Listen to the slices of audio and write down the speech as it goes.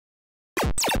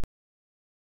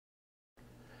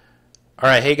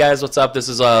Alright, hey guys, what's up? This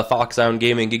is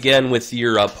FoxHoundGaming again with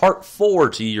your part 4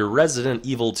 to your Resident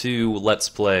Evil 2 Let's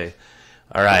Play.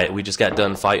 Alright, we just got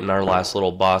done fighting our last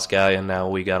little boss guy, and now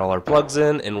we got all our plugs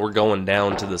in, and we're going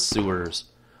down to the sewers.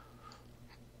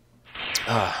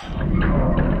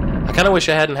 I kind of wish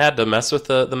I hadn't had to mess with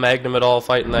the Magnum at all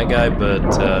fighting that guy,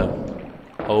 but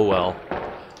oh well.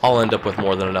 I'll end up with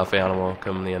more than enough ammo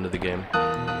come the end of the game.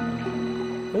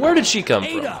 Where did she come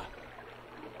from?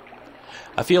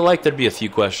 I feel like there'd be a few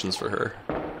questions for her.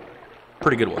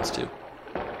 Pretty good ones, too.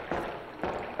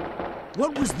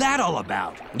 What was that all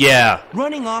about? Yeah.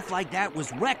 Running off like that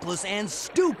was reckless and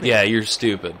stupid. Yeah, you're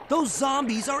stupid. Those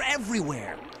zombies are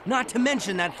everywhere. Not to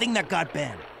mention that thing that got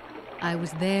Ben. I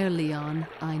was there, Leon.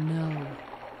 I know.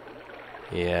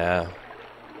 Yeah.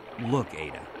 Look,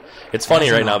 Ada. It's funny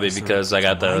right now because I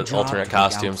got the alternate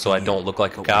costume, so I don't look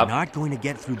like a cop. We're not going to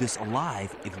get through this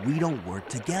alive if we don't work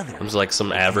together. I'm just like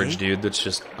some average dude that's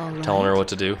just telling her what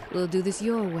to do. We'll do this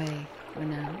your way for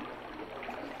now.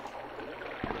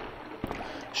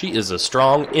 She is a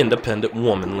strong, independent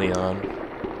woman, Leon.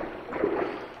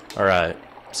 Alright,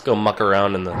 let's go muck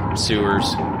around in the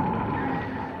sewers.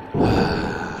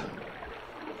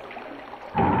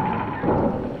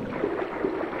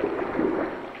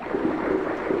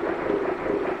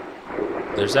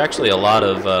 There's actually a lot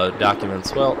of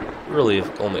documents, well, really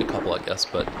only a couple, I guess,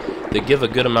 but they give a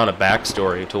good amount of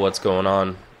backstory to what's going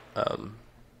on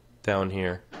down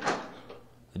here.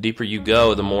 The deeper you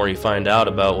go, the more you find out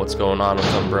about what's going on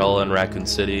with Umbrella and Raccoon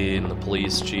City and the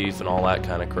police chief and all that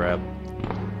kind of crap.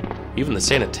 Even the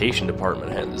sanitation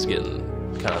department head is getting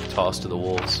kind of tossed to the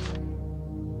wolves.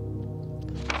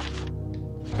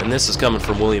 And this is coming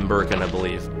from William Birkin, I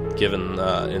believe, given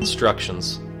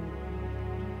instructions.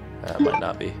 That might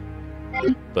not be.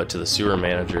 But to the sewer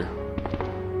manager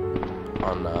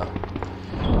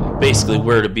on basically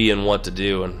where to be and what to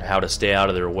do and how to stay out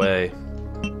of their way.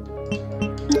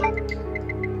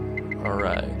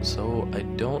 Alright, so I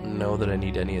don't know that I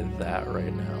need any of that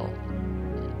right now.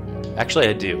 Actually,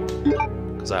 I do.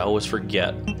 Because I always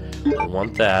forget. I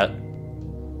want that.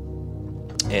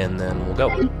 And then we'll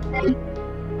go.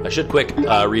 I should quick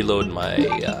reload my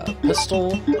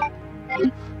pistol.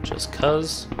 Just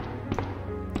cuz.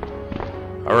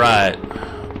 Alright.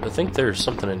 I think there's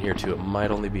something in here too. It might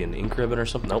only be an ink ribbon or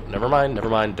something. Nope, never mind, never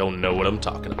mind. Don't know what I'm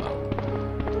talking about.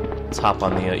 Let's hop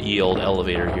on the ye-old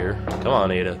elevator here. Come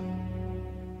on, Ada.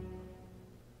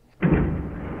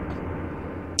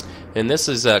 And this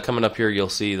is coming up here, you'll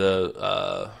see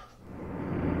the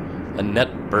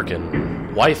Annette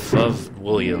Birkin, wife of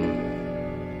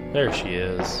William. There she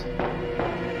is.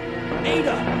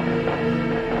 Ada!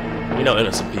 You know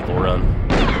innocent people run.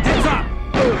 Heads up!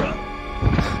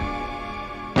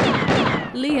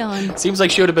 Leon. Seems like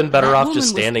she would have been better off just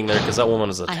standing there, because that woman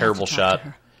is a terrible shot.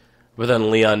 But then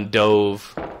Leon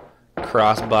dove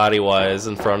cross-body-wise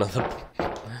in front of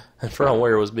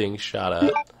where it was being shot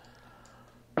at.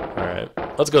 Alright,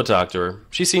 let's go talk to her.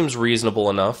 She seems reasonable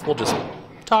enough. We'll just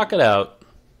talk it out.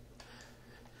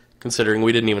 Considering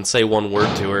we didn't even say one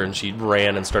word to her and she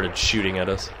ran and started shooting at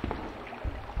us.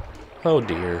 Oh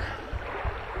dear.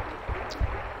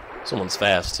 Someone's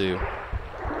fast too.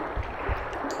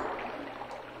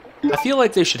 I feel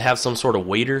like they should have some sort of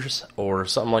waiters or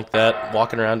something like that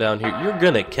walking around down here. You're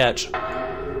gonna catch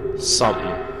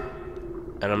something.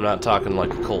 And I'm not talking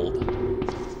like a cold.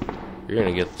 You're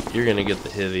gonna get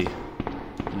the heavy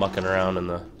mucking around in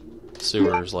the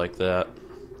sewers like that.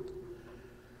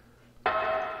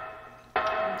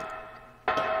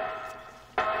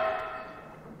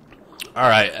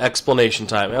 Alright, explanation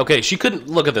time. Okay, she couldn't,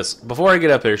 look at this. Before I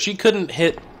get up here, she couldn't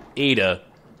hit Ada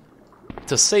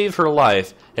to save her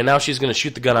life, and now she's gonna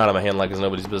shoot the gun out of my hand like it's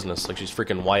nobody's business. Like she's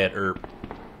freaking Wyatt Earp.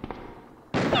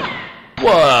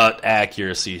 What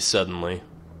accuracy, suddenly.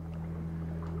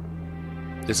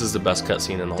 This is the best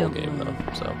cutscene in the whole game, though,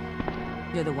 so.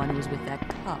 You're the one who was with that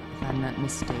cop, if I'm not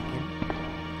mistaken.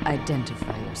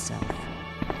 Identify yourself.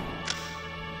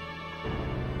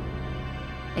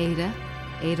 Ada?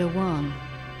 Ada Wong.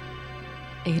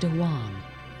 Ada Wong.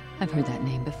 I've heard that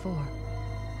name before.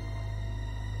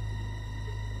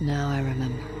 Now I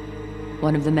remember.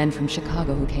 One of the men from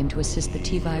Chicago who came to assist the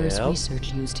T-virus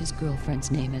research used his girlfriend's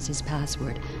name as his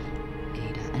password.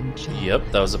 Ada and John.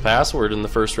 Yep, that was the password in the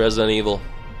first Resident Evil.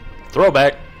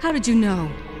 Throwback. How did you know?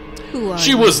 Who are you?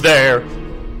 She was there!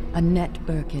 Annette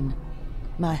Birkin.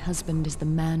 My husband is the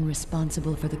man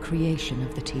responsible for the creation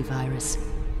of the T-virus.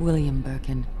 William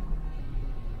Birkin.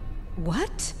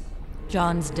 What?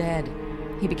 John's dead.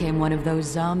 He became one of those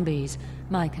zombies.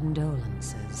 My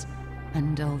condolences.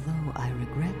 And although I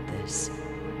regret this,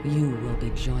 you will be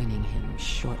joining him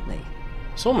shortly.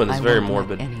 This woman is very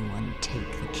morbid. Let anyone take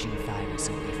the G-Virus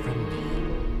away from me.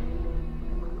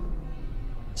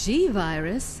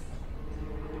 G-Virus?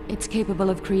 It's capable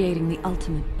of creating the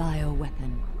ultimate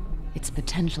bioweapon. Its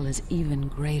potential is even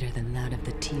greater than that of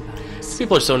the T-Virus.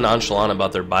 People are so nonchalant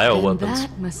about their bioweapons.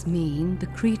 That must mean the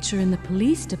creature in the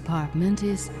police department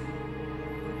is...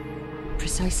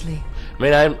 Precisely.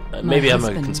 I mean, maybe I'm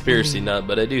a conspiracy nut,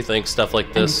 but I do think stuff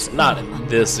like this, not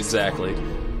this exactly,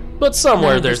 but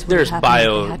somewhere there's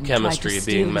biochemistry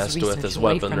being messed with as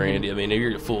weaponry. I mean,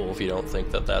 you're a fool if you don't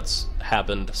think that that's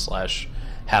happening. This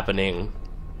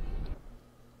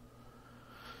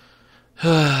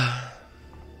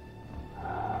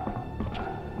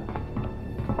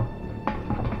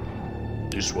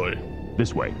way.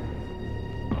 This way.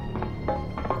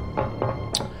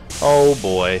 Oh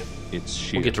boy. It's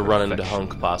sheer We'll get to run into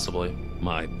Hunk, possibly.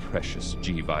 My precious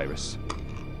G-Virus.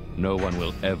 No one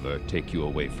will ever take you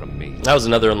away from me. That was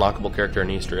another unlockable character in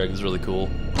Easter egg. It's really cool.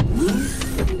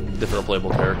 Different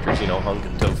playable characters, you know, Hunk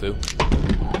and Tofu.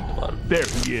 There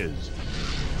he is.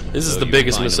 This is the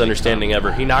biggest misunderstanding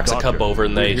ever. He knocks a cup over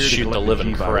and they shoot the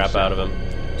living crap out of him.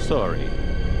 Sorry,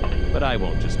 but I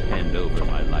won't just hand over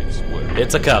my life's work.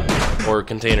 It's a cup, or a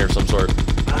container of some sort.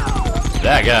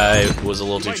 That guy was a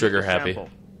little too trigger happy.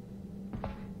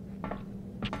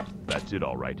 That's it,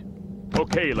 all right.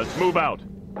 Okay, let's move out.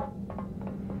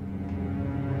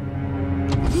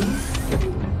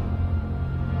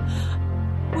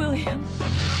 William.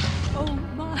 Oh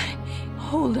my.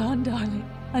 Hold on, darling.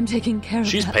 I'm taking care of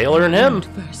She's that paler than him.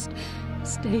 First.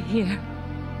 Stay here.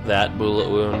 That bullet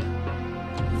wound.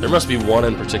 There must be one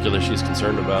in particular she's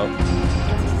concerned about.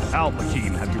 Alpha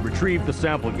team, have you retrieved the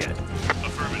sample yet?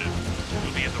 Affirmative.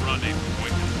 We'll be at the rendezvous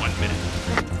point in 1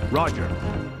 minute. Roger.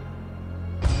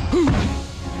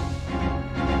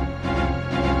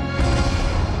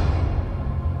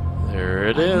 There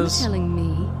it Are you is. telling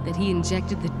me that he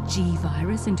injected the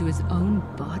G-Virus into his own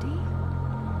body?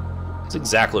 That's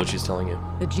exactly what she's telling you.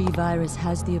 The G-Virus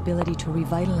has the ability to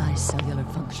revitalize cellular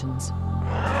functions.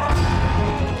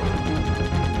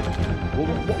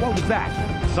 What was that?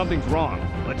 Something's wrong.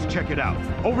 Let's check it out.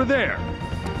 Over there.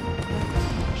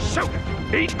 Shoot!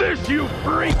 Eat this, you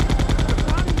freak!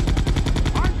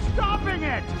 I'm stopping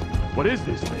it! What is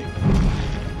this thing?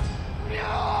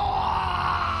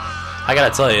 I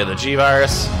gotta tell you, the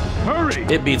G-Virus, Hurry!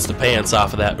 it beats the pants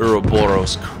off of that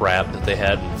Ouroboros crap that they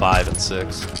had in 5 and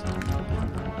 6.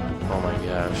 Oh my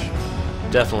gosh.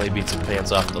 Definitely beats the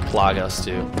pants off of the Plagas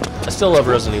too. I still love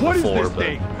Resident Evil 4,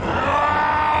 but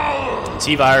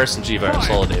T-Virus and G-Virus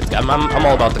all day. I'm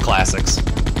all about the classics.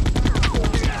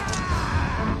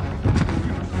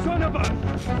 Son of a...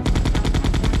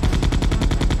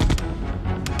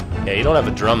 Yeah, you don't have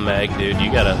a drum mag, dude.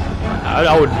 You gotta...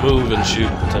 I would move and shoot,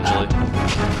 potentially.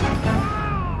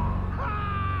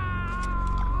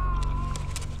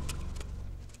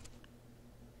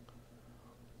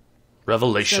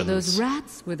 Revelations. So those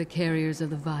rats were the carriers of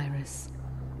the virus.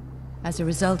 As a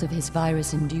result of his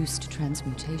virus-induced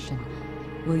transmutation,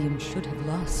 William should have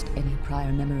lost any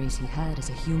prior memories he had as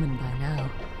a human by now.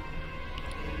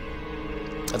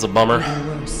 That's a bummer. Even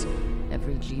worse,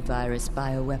 every G-Virus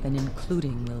bioweapon,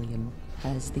 including William,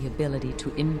 has the ability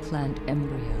to implant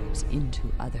embryos into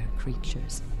other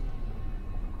creatures.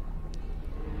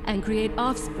 And create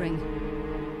offspring.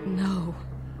 No.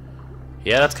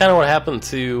 Yeah, that's kind of what happened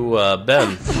to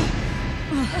Ben.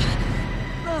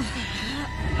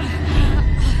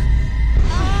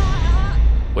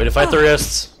 Way to fight the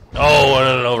wrists. Oh,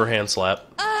 and an overhand slap.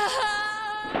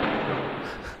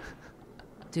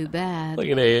 Too bad. Look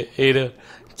at Ada.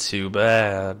 Too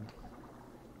bad.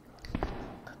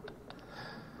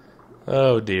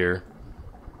 Oh dear.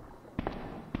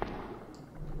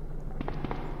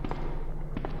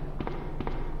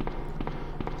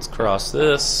 Let's cross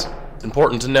this.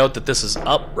 Important to note that this is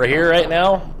up right here right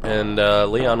now, and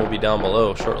Leon will be down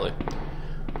below shortly.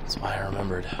 That's why I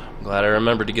remembered. I'm glad I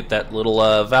remembered to get that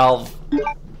little valve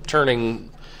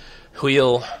turning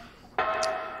wheel,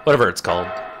 whatever it's called.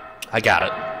 I got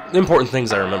it. The important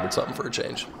things I remembered something for a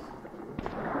change.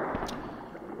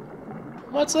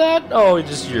 What's that? Oh,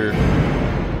 just your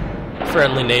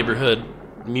friendly neighborhood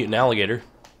mutant alligator.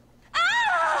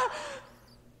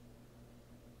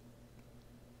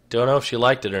 Don't know if she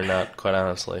liked it or not, quite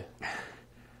honestly.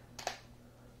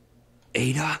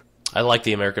 Ada? I like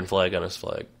the American flag on his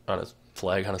flag. On his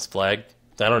flag.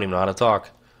 I don't even know how to talk.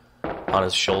 On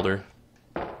his shoulder.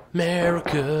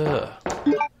 America.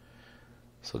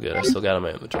 So good, I still got it in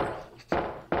my inventory.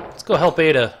 Let's go help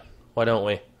Ada. Why don't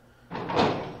we?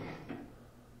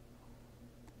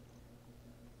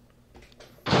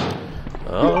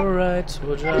 Alright,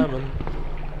 we're jamming.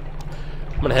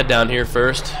 I'm gonna head down here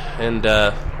first and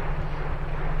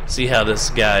see how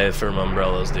this guy from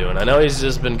Umbrella's doing. I know he's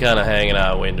just been kind of hanging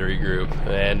out, waiting to regroup,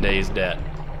 and he's dead.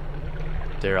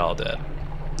 They're all dead.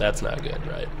 That's not good,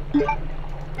 right?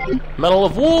 Medal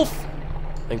of Wolf!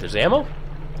 I think there's ammo?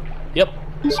 Yep,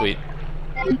 sweet.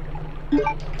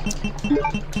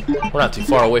 We're not too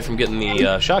far away from getting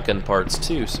the shotgun parts,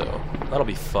 too, so that'll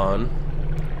be fun.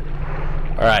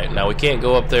 Alright, now we can't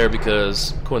go up there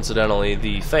because, coincidentally,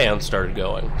 the fan started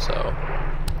going, so...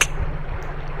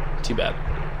 Too bad.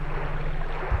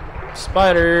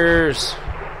 Spiders!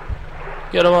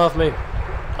 Get them off me.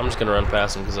 I'm just gonna run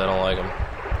past them because I don't like them.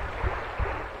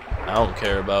 I don't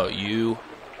care about you.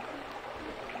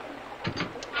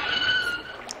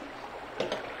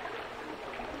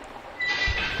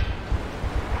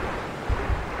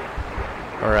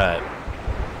 Alright.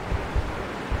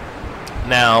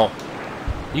 Now,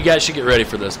 you guys should get ready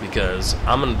for this because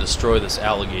I'm gonna destroy this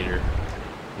alligator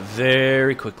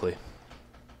very quickly.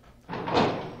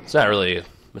 It's not really a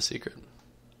secret.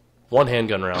 One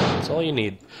handgun round, that's all you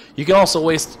need. You can also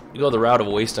go the route of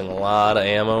wasting a lot of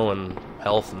ammo and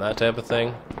health and that type of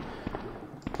thing.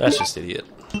 That's just idiot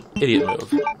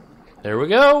move. There we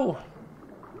go.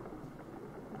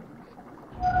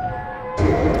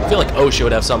 I feel like OSHA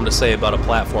would have something to say about a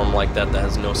platform like that that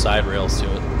has no side rails to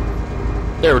it.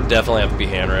 There would definitely have to be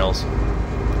handrails.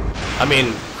 I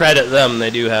mean, credit them,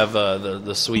 they do have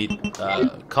the sweet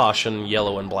caution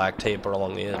yellow and black tape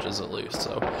along the edges at least,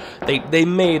 so they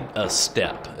made a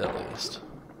step at least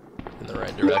in the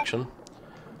right direction.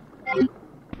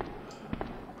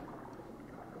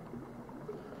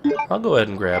 I'll go ahead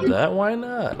and grab that. Why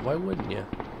not? Why wouldn't you?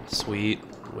 Sweet.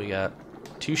 We got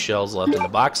 2 shells left in the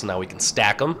box, and now we can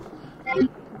stack them.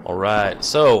 Alright,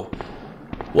 so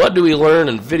what do we learn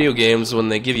in video games when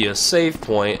they give you a save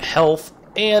point, health,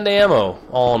 and ammo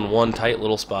all in one tight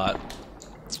little spot?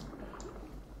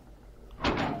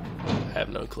 I have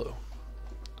no clue.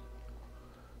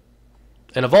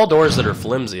 And of all doors that are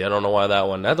flimsy, I don't know why that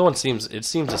one seems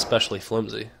especially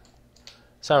flimsy.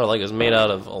 Sounded like it was made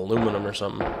out of aluminum or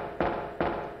something.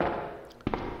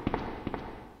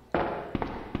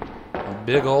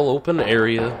 Big ol' open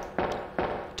area.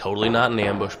 Totally not an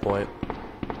ambush point.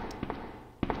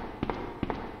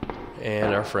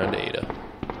 And our friend Ada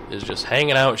is just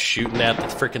hanging out, shooting at the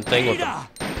freaking thing with a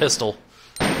pistol.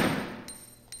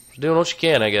 She's doing what she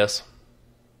can, I guess.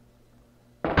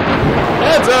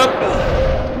 Heads up!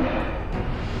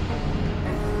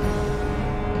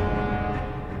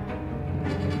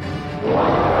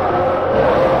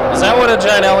 Is that what a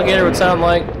giant alligator would sound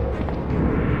like?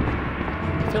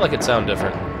 I feel like it'd sound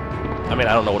different. I mean,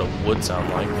 I don't know what it would sound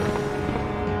like.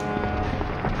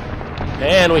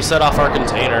 And we set off our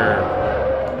container.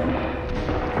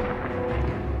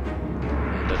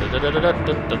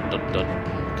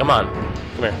 Come on.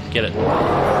 Come here. Get it.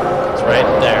 It's right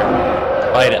there.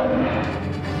 Bite it.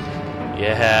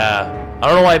 Yeah. I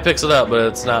don't know why he picks it up, but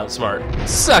it's not smart.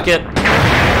 Suck it.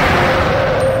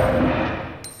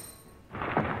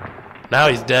 Now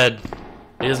he's dead.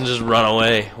 He doesn't just run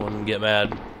away when we get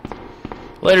mad.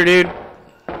 Later, dude.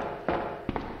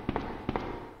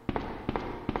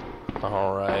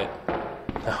 Alright.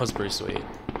 That was pretty sweet.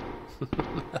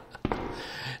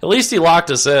 At least he locked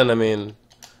us in. I mean,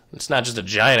 it's not just a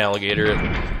giant alligator. It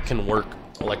can work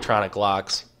electronic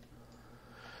locks.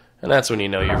 And that's when you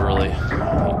know you've really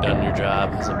done your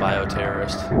job as a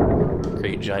bioterrorist.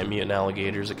 Create giant mutant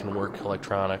alligators that can work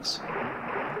electronics.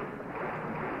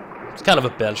 It's kind of a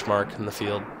benchmark in the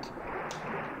field.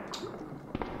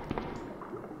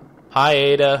 Hi,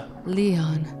 Ada.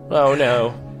 Leon. Oh,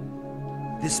 no.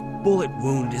 This bullet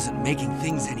wound isn't making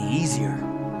things any easier.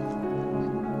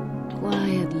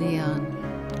 Quiet, Leon.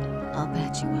 I'll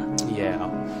patch you up. Yeah.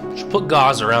 Just put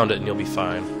gauze around it and you'll be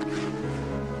fine.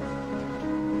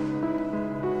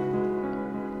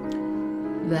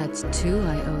 That's 2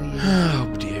 I owe you. Oh,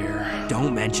 dear.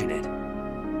 Don't mention it.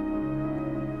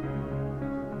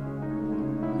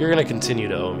 You're gonna continue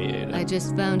to owe me, Ada. I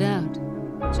just found out.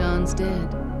 John's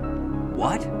dead.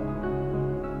 What?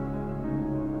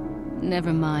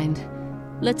 Never mind.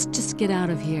 Let's just get out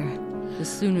of here. The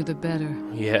sooner the better.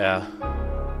 Yeah.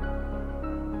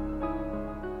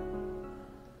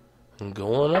 I'm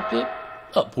going up the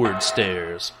upward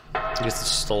stairs. I guess it's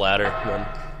just a ladder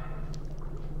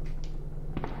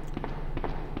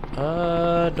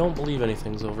then. Don't believe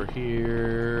anything's over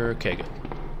here. Okay, good.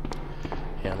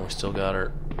 And we still got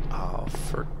our... Oh,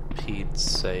 for Pete's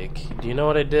sake. Do you know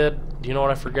what I did? Do you know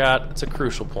what I forgot? It's a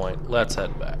crucial point. Let's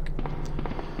head back.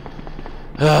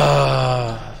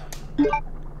 I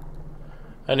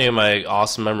knew my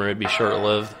awesome memory would be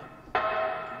short-lived.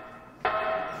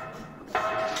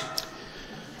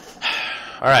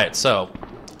 Alright, so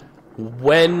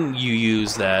when you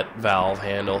use that valve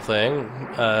handle thing,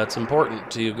 it's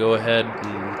important to go ahead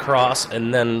and cross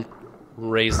and then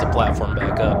raise the platform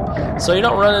back up, so you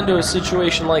don't run into a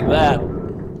situation like that.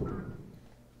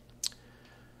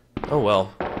 Oh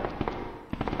well.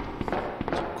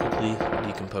 Quickly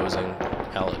decomposing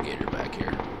alligator back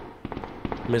here.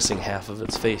 Missing half of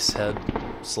its face, head,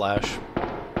 slash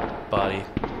body.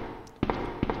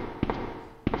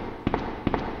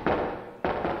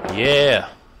 Yeah!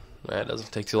 That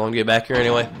doesn't take too long to get back here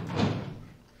anyway.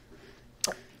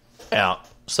 Yeah,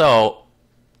 so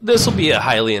this will be a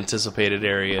highly anticipated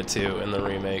area too in the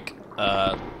remake.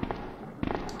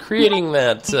 Creating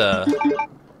that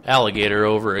alligator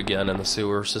over again in the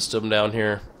sewer system down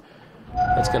here,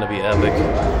 that's gonna be epic.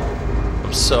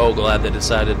 I'm so glad they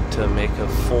decided to make a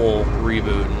full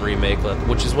reboot and remake,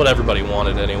 which is what everybody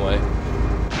wanted anyway,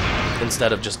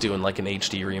 instead of just doing like an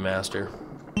HD remaster.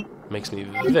 Makes me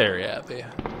very happy.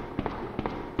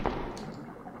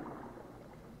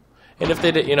 And if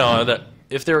they did, you know, that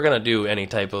if they were gonna do any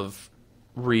type of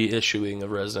reissuing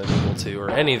of Resident Evil 2 or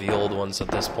any of the old ones at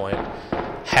this point,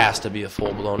 has to be a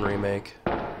full-blown remake.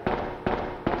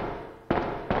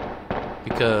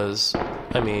 Because,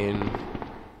 I mean,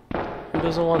 who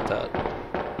doesn't want that?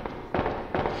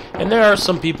 And there are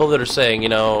some people that are saying, you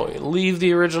know, leave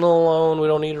the original alone, we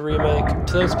don't need a remake.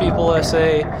 To those people I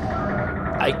say,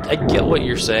 I get what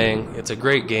you're saying, it's a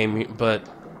great game, but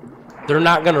they're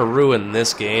not going to ruin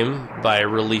this game by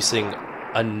releasing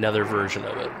another version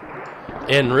of it.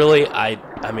 And really, I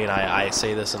mean, I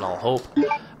say this and I'll hope.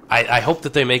 I hope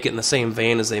that they make it in the same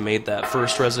vein as they made that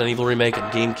first Resident Evil remake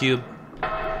at GameCube.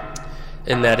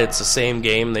 In that it's the same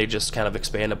game, they just kind of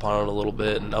expand upon it a little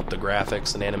bit and up the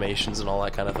graphics and animations and all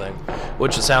that kind of thing.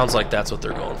 Which it sounds like that's what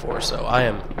they're going for, so I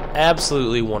am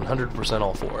absolutely 100%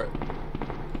 all for it.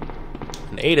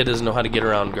 And Ada doesn't know how to get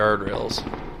around guardrails,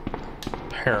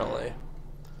 apparently.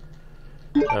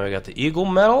 Now we got the eagle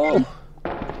medal.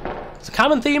 It's a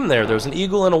common theme there. There was an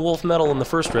eagle and a wolf medal in the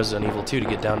first Resident Evil 2 to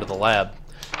get down to the lab.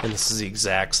 And this is the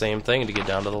exact same thing to get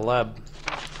down to the lab.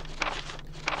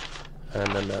 And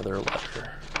another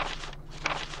letter.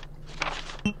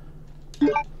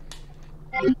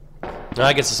 No,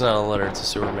 I guess it's not a letter, it's a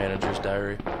sewer manager's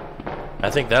diary. I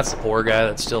think that's the poor guy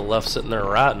that's still left sitting there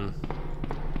rotting.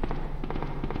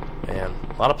 Man,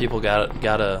 a lot of people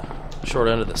got a short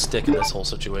end of the stick in this whole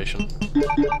situation.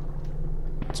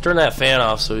 Let's turn that fan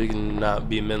off so we can not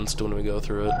be minced when we go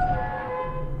through it.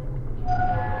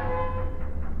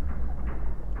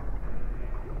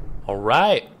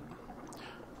 Alright.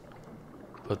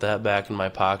 Put that back in my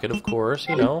pocket, of course,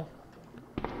 you know.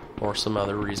 Or some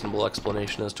other reasonable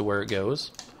explanation as to where it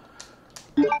goes.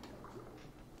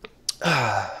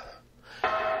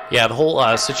 Yeah, the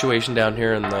whole situation down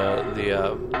here in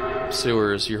the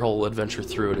sewers, your whole adventure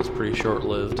through it is pretty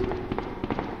short-lived.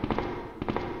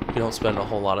 You don't spend a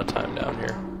whole lot of time down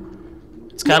here.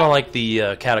 It's kind of like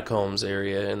the catacombs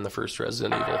area in the first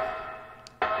Resident Evil.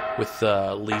 With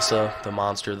Lisa, the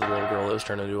monster, the little girl that was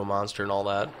turning into a monster and all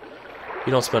that.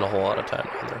 You don't spend a whole lot of time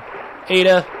down there.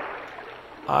 Ada,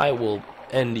 I will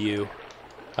end you.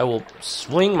 I will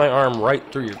swing my arm right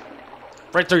through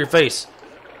your face.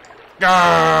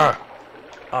 Gah!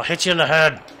 I'll hit you in the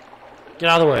head.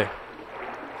 Get out of the way.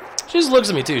 She just looks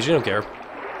at me too. She don't care.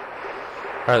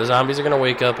 Alright, the zombies are gonna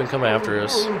wake up and come after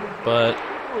us. But,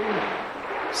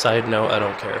 side note, I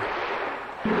don't care.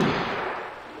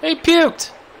 They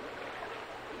puked!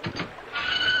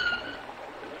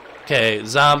 Okay,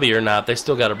 zombie or not, they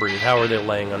still gotta breathe. How are they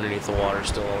laying underneath the water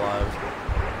still alive?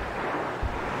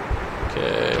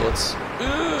 Okay, let's...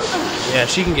 Yeah,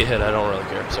 she can get hit. I don't really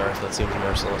care. Sorry if that seems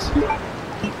merciless.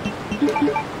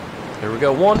 Here we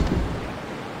go. One.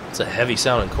 It's a heavy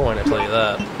sounding coin, I tell you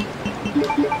that.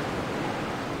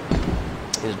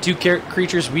 These are two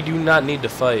creatures we do not need to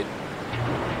fight.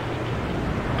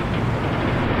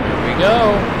 Here we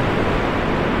go.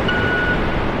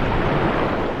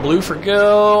 Blue for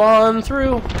go on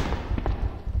through.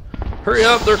 Hurry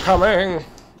up, they're coming.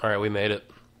 Alright, we made it.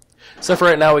 Except for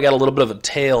right now, we got a little bit of a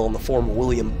tail in the form of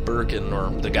William Birkin, or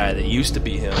the guy that used to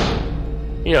be him.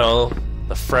 You know,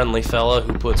 the friendly fella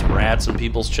who puts rats in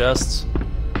people's chests,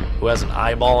 who has an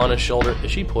eyeball on his shoulder. Is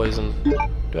she poisoned?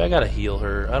 Do I gotta heal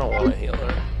her? I don't want to heal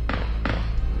her.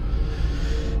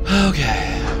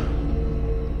 Okay.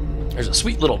 There's a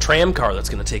sweet little tram car that's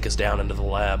gonna take us down into the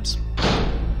labs.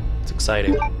 It's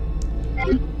exciting.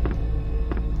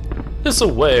 This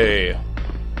away.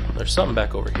 There's something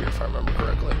back over here, if I remember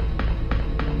correctly.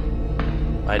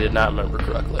 I did not remember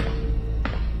correctly.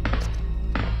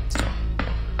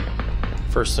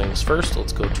 First things first,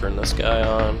 let's go turn this guy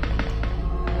on.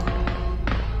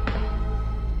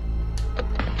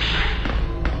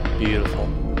 Beautiful.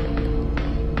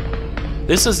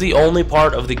 This is the only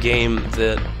part of the game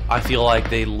that I feel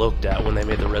like they looked at when they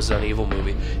made the Resident Evil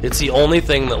movie. It's the only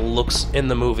thing that looks in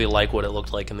the movie like what it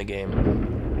looked like in the game.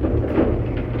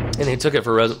 And they took it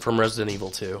from Resident Evil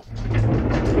 2.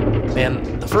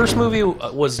 Man, the first movie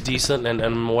was decent,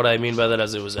 and what I mean by that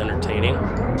is it was entertaining.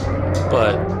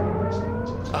 But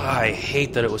I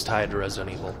hate that it was tied to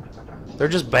Resident Evil. They're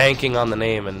just banking on the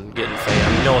name and getting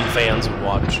fans, knowing fans would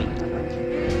watch it.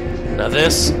 Now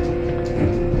this,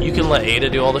 you can let Ada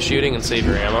do all the shooting and save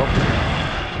your ammo.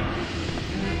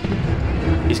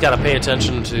 He's got to pay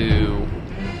attention to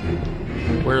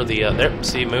where the there.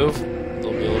 See, move.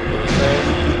 There'll be a little bit of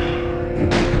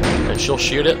thing, and she'll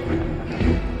shoot it,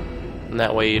 and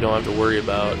that way you don't have to worry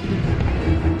about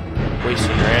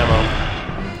wasting your ammo.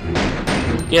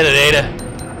 Get it, Ada.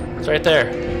 It's right there.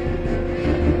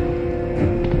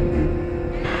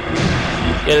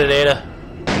 Get it, Ada.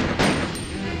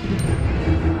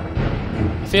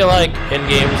 I feel like in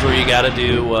games where you gotta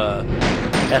do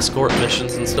escort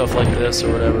missions and stuff like this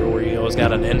or whatever, where you always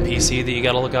got an NPC that you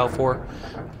gotta look out for,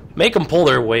 make them pull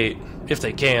their weight if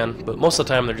they can, but most of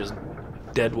the time they're just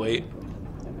dead weight.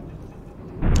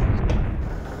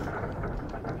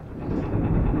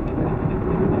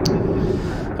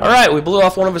 Alright, we blew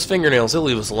off one of his fingernails. He'll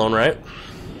leave us alone, right?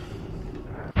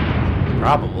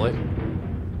 Probably.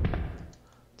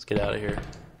 Let's get out of here.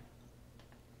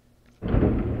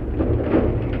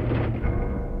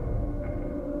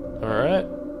 Alright.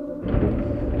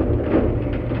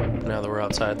 Now that we're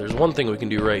outside, there's one thing we can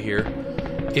do right here.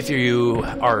 If you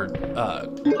are, I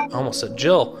almost said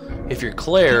Jill, if you're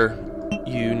Claire,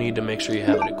 you need to make sure you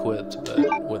have it equipped,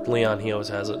 but with Leon, he always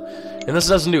has it. And this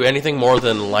doesn't do anything more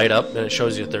than light up, and it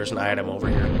shows you that there's an item over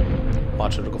here.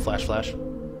 Watch it, it'll go flash, flash.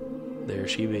 There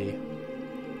she be.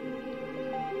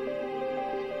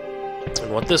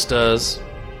 And what this does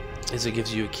is it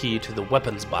gives you a key to the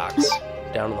weapons box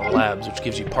down in the labs, which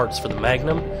gives you parts for the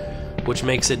Magnum, which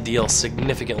makes it deal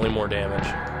significantly more damage.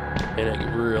 And it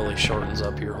really shortens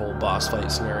up your whole boss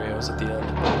fight scenarios at the end.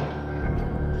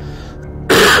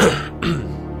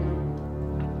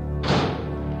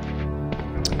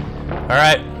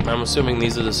 Alright, I'm assuming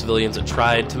these are the civilians that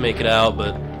tried to make it out,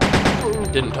 but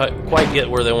didn't quite get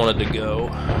where they wanted to go.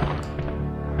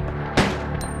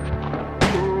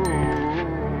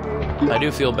 I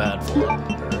do feel bad for them.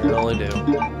 I really do.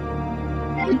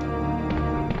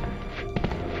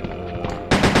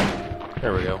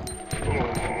 There we go.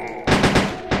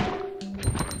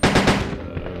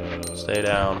 Stay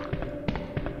down.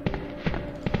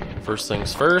 First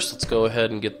things first, let's go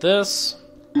ahead and get this.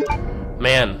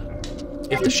 Man,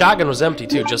 if the shotgun was empty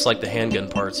too, just like the handgun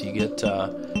parts, you get,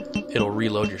 it'll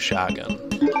reload your shotgun.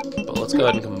 But let's go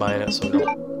ahead and combine it so we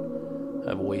don't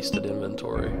have wasted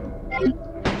inventory.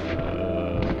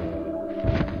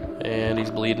 And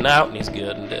he's bleeding out, and he's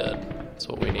good and dead. That's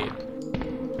what we need.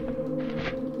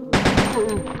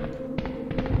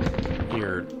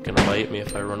 You're gonna bite me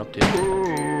if I run up to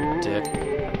you, dick.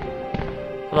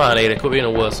 Come on, Ada, quit being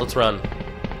a wuss. Let's run.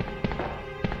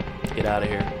 Get out of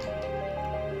here.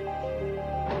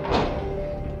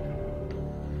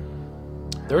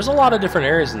 There's a lot of different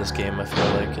areas in this game, I feel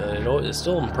like. It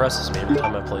still impresses me every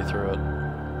time I play through it.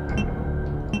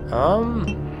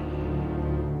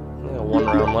 I got one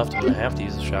round left. I'm gonna have to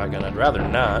use the shotgun. I'd rather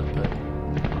not, but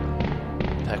what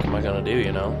the heck am I gonna do,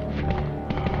 you know?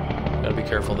 Gotta be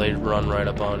careful, they run right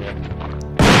up on you.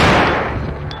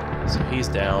 So he's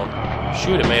down.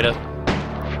 Shoot him, Ada.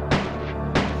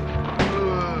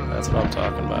 That's what I'm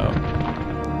talking about.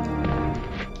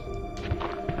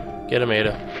 Get him,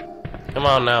 Ada. Come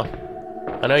on now.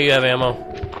 I know you have ammo.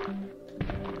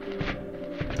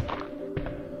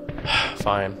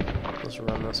 Fine. Let's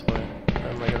run this way. How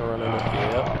am I gonna run into it?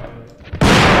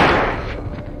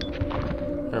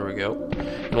 Yep. There we go.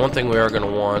 And one thing we are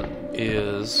gonna want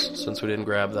is, since we didn't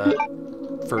grab that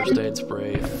first aid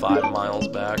spray 5 miles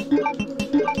back,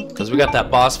 because we got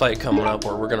that boss fight coming up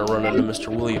where we're gonna run into Mr.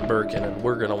 William Birkin, and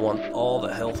we're gonna want all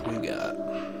the health we got.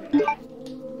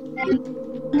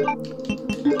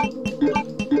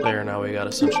 There, now we got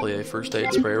essentially a first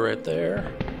aid spray right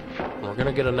there. And we're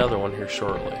gonna get another one here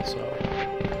shortly, so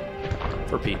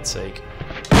for Pete's sake.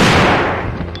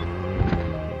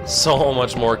 So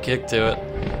much more kick to it.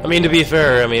 I mean, to be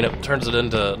fair, I mean, it turns it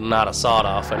into not a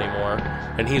sawed-off anymore,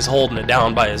 and he's holding it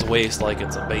down by his waist like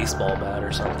it's a baseball bat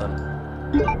or something.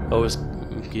 Always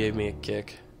gave me a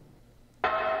kick.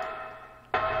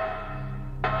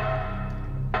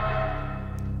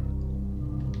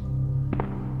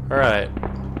 Alright.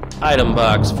 Item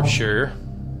box for sure.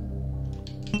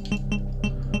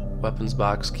 Weapons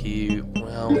box key.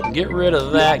 Well, we can get rid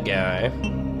of that guy.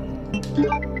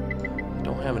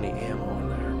 Don't have any ammo in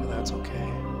there, but that's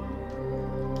okay.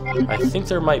 I think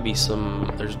there might be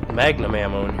some... There's Magnum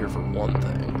ammo in here for one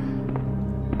thing.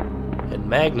 And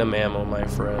Magnum ammo, my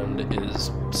friend,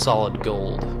 is solid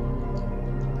gold.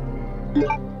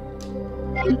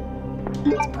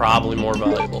 It's probably more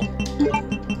valuable.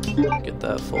 Get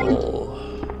that full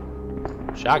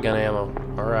shotgun ammo.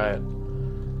 Alright.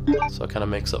 So it kind of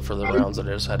makes up for the rounds that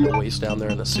I just had to waste down there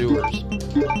in the sewers.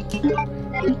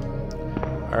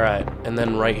 Alright, and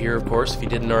then right here, of course, if you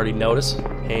didn't already notice,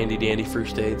 handy dandy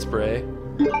first aid spray.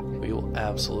 We will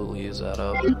absolutely use that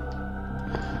up.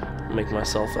 Make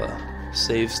myself a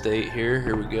save state here.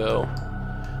 Here we go.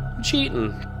 I'm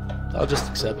cheating. I'll just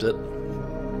accept it.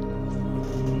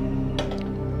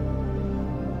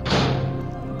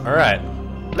 Alright.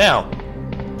 Now,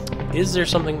 is there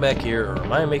something back here, or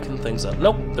am I making things up?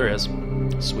 Nope, there is.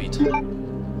 Sweet.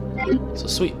 So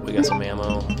sweet, we got some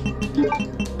ammo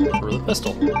for the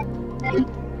pistol.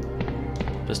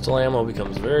 Pistol ammo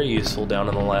becomes very useful down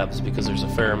in the labs because there's a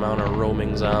fair amount of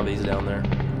roaming zombies down there.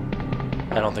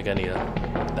 I don't think I need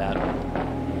that.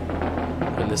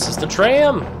 And this is the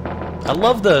tram! I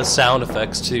love the sound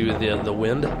effects to the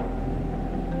wind.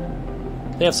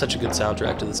 They have such a good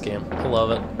soundtrack to this game. I love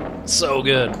it. So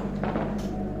good.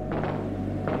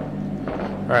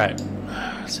 Alright.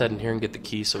 Let's head in here and get the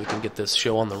key so we can get this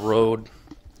show on the road.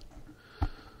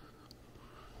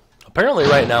 Apparently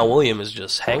right now William is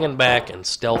just hanging back and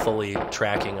stealthily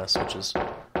tracking us, which is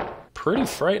pretty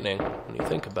frightening when you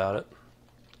think about it.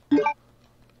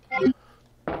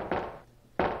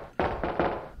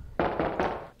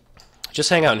 Just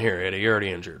hang out in here, Eddie. You're already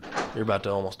injured. You're about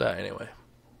to almost die anyway.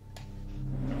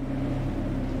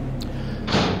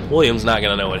 William's not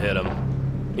gonna know what hit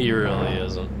him. He really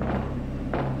isn't.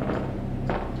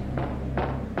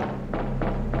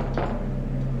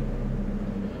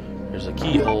 There's a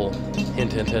keyhole.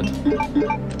 Hint, hint, hint.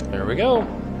 There we go.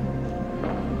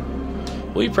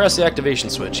 Will you press the activation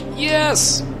switch?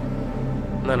 Yes!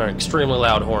 And then an extremely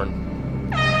loud horn.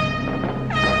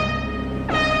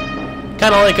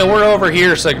 Kind of like a "we're over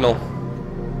here" signal.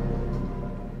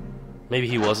 Maybe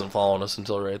he wasn't following us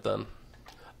until right then.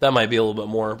 That might be a little bit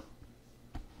more,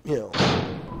 you know,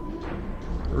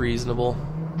 reasonable.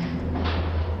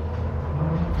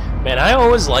 Man, I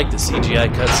always liked the CGI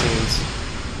cutscenes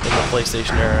in the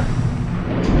PlayStation era.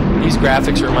 These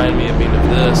graphics remind me of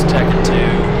this, Tekken 2,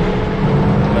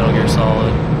 Metal Gear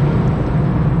Solid,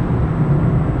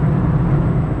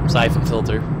 Siphon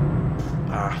Filter.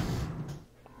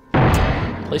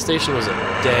 PlayStation was a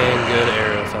dang good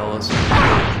era, fellas.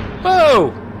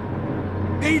 Whoa!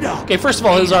 Ada! Okay, first of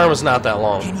all, his arm is not that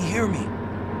long. Can you hear me?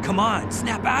 Come on,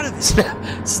 snap out of this.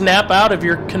 Snap out of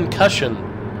your concussion,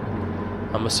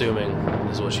 I'm assuming,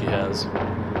 is what she has.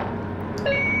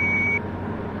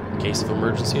 In case of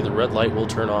emergency, the red light will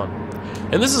turn on.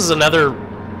 And this is another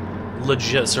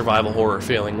legit survival horror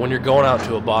feeling. When you're going out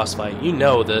to a boss fight, you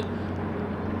know that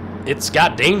it's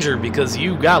got danger because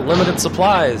you got limited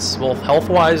supplies, both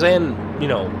health-wise and, you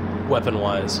know,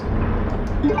 weapon-wise.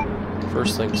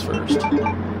 First things first.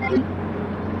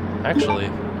 Actually,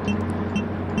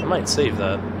 I might save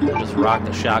that and just rock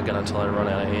the shotgun until I run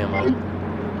out of ammo.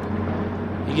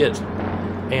 You get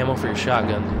ammo for your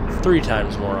shotgun 3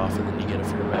 times more often than you get it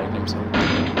for your Magnum. So.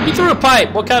 He threw a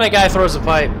pipe! What kind of guy throws a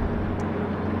pipe?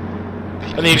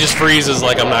 And then he just freezes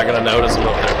like I'm not going to notice him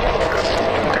up there.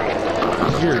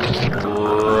 You're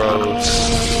gross.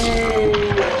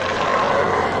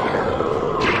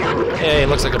 Hey, it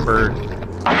looks like a bird.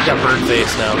 You got bird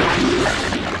face now.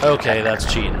 Okay, that's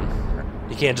cheating.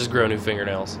 You can't just grow new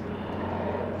fingernails.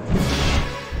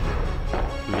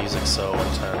 Music's so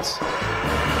intense.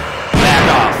 Back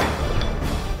off!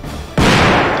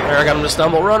 There, I got him to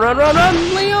stumble. Run, run, run, run!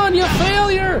 Leon, you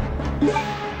failure!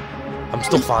 I'm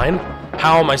still fine?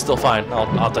 How am I still fine?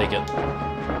 I'll take it.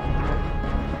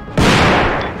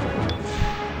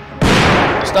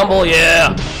 Stumble,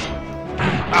 yeah!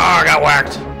 Oh, I got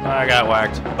whacked. I got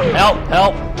whacked. Help,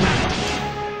 help!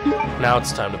 Now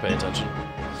it's time to pay attention.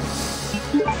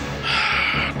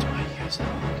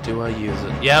 Do I use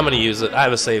it? Yeah, I'm gonna use it. I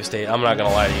have a save state. I'm not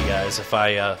gonna lie to you guys. If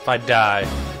I die,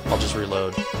 I'll just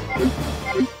reload.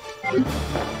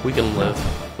 We can live.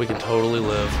 We can totally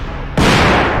live.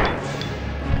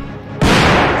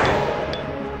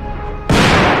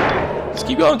 Let's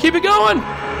keep going. Keep it going.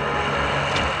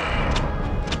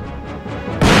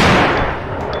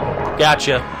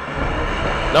 Gotcha.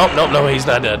 Nope, nope, no, he's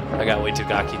not dead. I got way too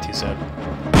cocky too soon.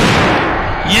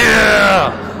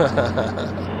 Yeah!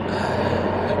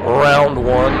 Round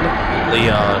 1,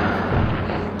 Leon.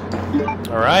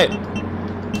 Alright.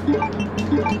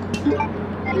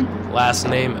 Last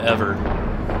name ever.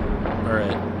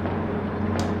 Alright.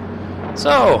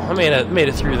 So, I made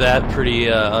it through that pretty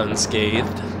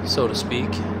unscathed, so to speak.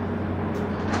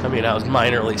 I mean, I was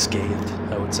minorly scathed,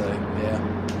 I would say, yeah.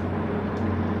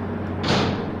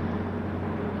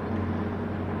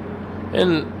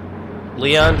 And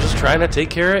Leon just trying to take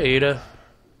care of Ada.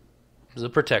 He's a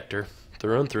protector,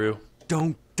 through and through.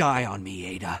 Don't die on me,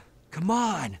 Ada. Come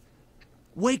on.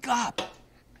 Wake up.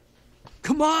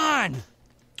 Come on.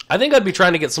 I think I'd be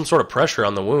trying to get some sort of pressure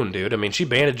on the wound, dude. I mean, she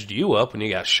bandaged you up when you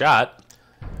got shot.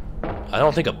 I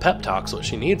don't think a pep talk's what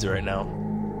she needs right now.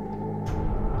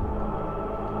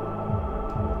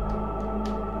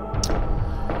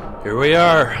 Here we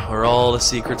are, where all the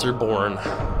secrets are born.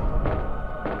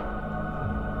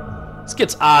 This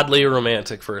gets oddly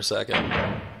romantic for a second.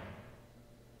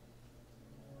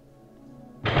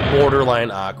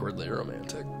 Borderline awkwardly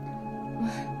romantic.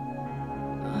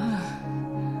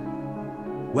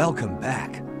 Welcome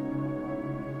back.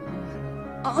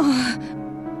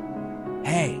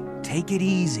 Hey, take it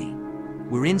easy.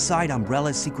 We're inside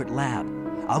Umbrella's secret lab.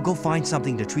 I'll go find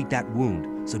something to treat that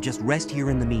wound, so just rest here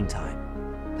in the meantime.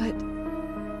 But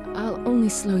I'll only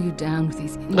slow you down with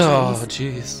these injuries. Oh,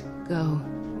 jeez. Go.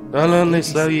 I'll only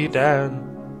slow you down.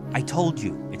 I told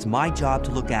you, it's my job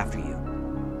to look after you.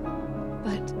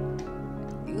 But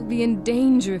you'll be in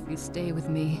danger if you stay with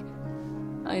me.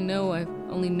 I know I've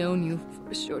only known you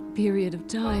for a short period of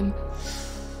time,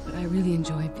 but I really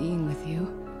enjoy being with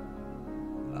you.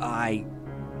 I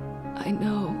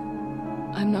know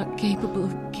I'm not capable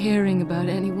of caring about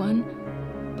anyone,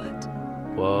 but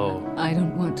whoa. I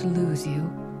don't want to lose you.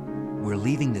 We're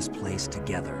leaving this place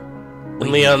together.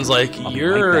 And Leon's like,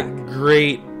 you're a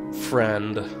great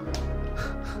friend.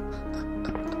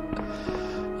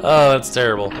 Oh, that's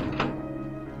terrible.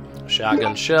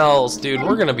 Shotgun shells. Dude,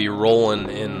 we're gonna be rolling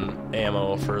in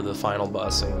ammo for the final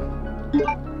boss scene.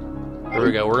 There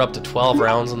we go. We're up to 12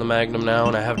 rounds in the Magnum now,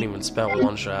 and I haven't even spent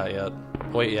one shot yet.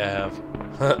 Wait, yeah, I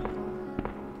have.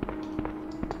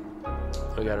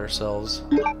 We got ourselves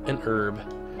an herb.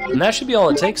 And that should be all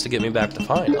it takes to get me back to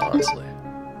fine, honestly.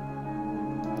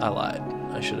 I lied.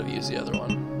 I should have used the other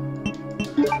one.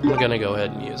 I'm gonna go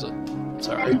ahead and use it.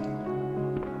 Sorry.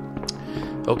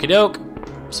 Okie doke.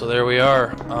 So there we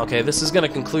are. Okay, this is gonna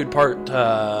conclude part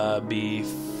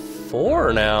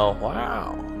B4 now.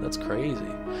 Wow, that's crazy.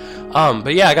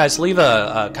 But yeah, guys, leave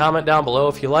a comment down below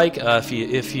if you like.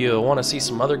 If you want to see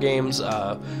some other games,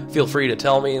 feel free to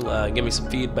tell me. Give me some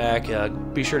feedback.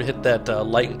 Be sure to hit that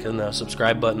like and the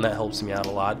subscribe button. That helps me out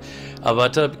a lot.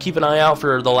 But keep an eye out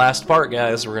for the last part,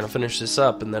 guys. We're gonna finish this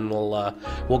up, and then we'll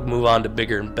move on to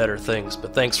bigger and better things.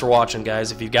 But thanks for watching,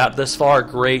 guys. If you got this far,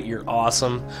 great. You're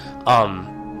awesome.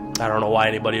 I don't know why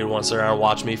anybody would want to sit around and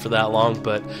watch me for that long,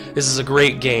 but this is a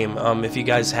great game. If you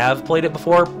guys have played it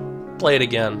before, play it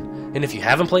again. And if you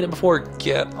haven't played it before,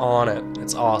 get on it.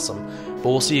 It's awesome. But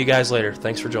we'll see you guys later.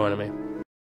 Thanks for joining me.